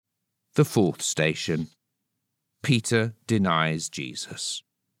The fourth station. Peter denies Jesus.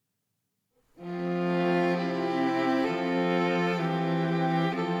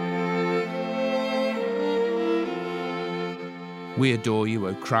 We adore you,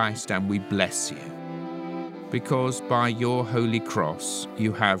 O Christ, and we bless you, because by your holy cross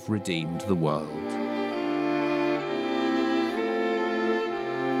you have redeemed the world.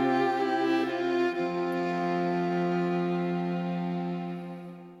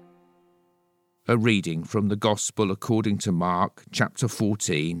 A reading from the Gospel according to Mark, chapter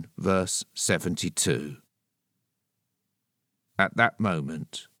 14, verse 72. At that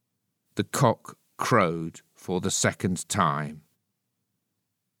moment, the cock crowed for the second time.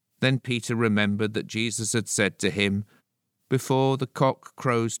 Then Peter remembered that Jesus had said to him, "Before the cock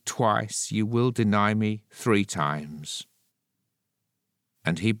crows twice, you will deny me 3 times."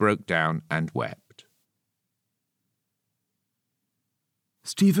 And he broke down and wept.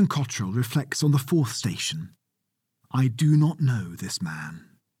 Stephen Cottrell reflects on the fourth station. I do not know this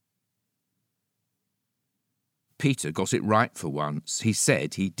man. Peter got it right for once. He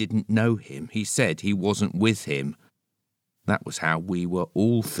said he didn't know him. He said he wasn't with him. That was how we were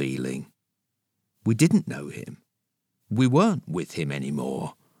all feeling. We didn't know him. We weren't with him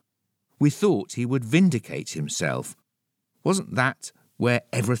anymore. We thought he would vindicate himself. Wasn't that where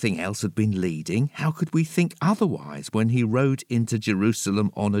everything else had been leading? How could we think otherwise when he rode into Jerusalem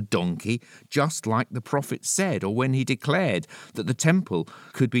on a donkey, just like the prophet said, or when he declared that the temple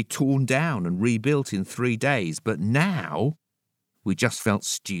could be torn down and rebuilt in 3 days? But now we just felt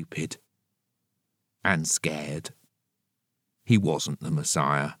stupid and scared. He wasn't the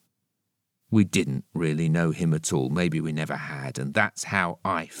Messiah. We didn't really know him at all. Maybe we never had, and that's how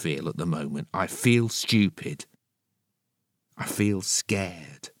I feel at the moment. I feel stupid. I feel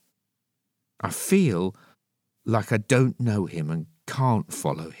scared. I feel like I don't know him and can't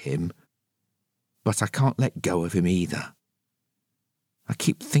follow him, but I can't let go of him either. I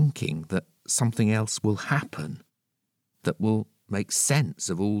keep thinking that something else will happen that will make sense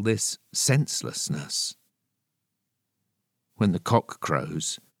of all this senselessness. When the cock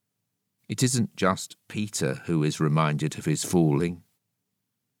crows, it isn't just Peter who is reminded of his falling.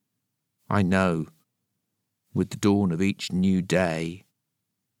 I know, with the dawn of each new day,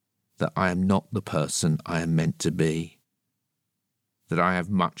 that I am not the person I am meant to be, that I have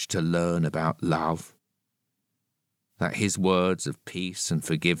much to learn about love, that his words of peace and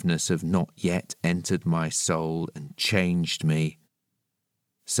forgiveness have not yet entered my soul and changed me,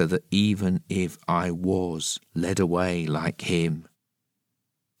 so that even if I was led away like him,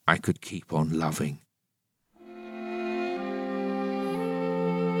 I could keep on loving.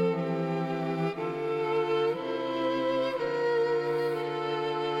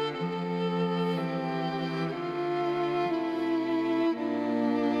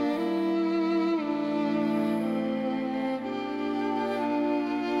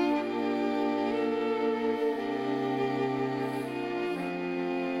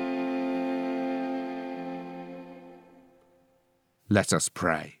 Let us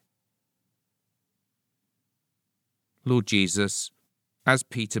pray. Lord Jesus, as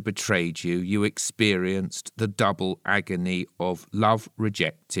Peter betrayed you, you experienced the double agony of love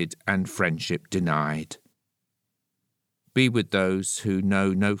rejected and friendship denied. Be with those who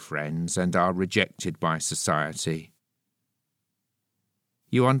know no friends and are rejected by society.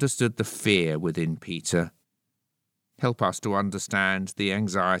 You understood the fear within Peter. Help us to understand the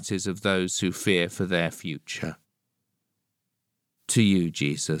anxieties of those who fear for their future. To you,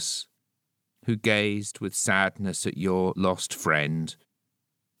 Jesus, who gazed with sadness at your lost friend,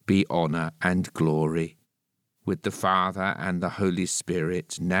 be honour and glory with the Father and the Holy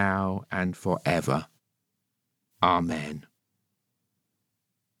Spirit, now and forever. Amen.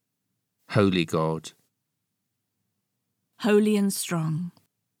 Holy God, holy and strong,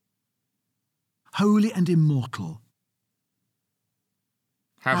 holy and immortal,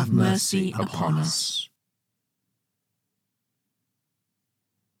 have mercy upon us.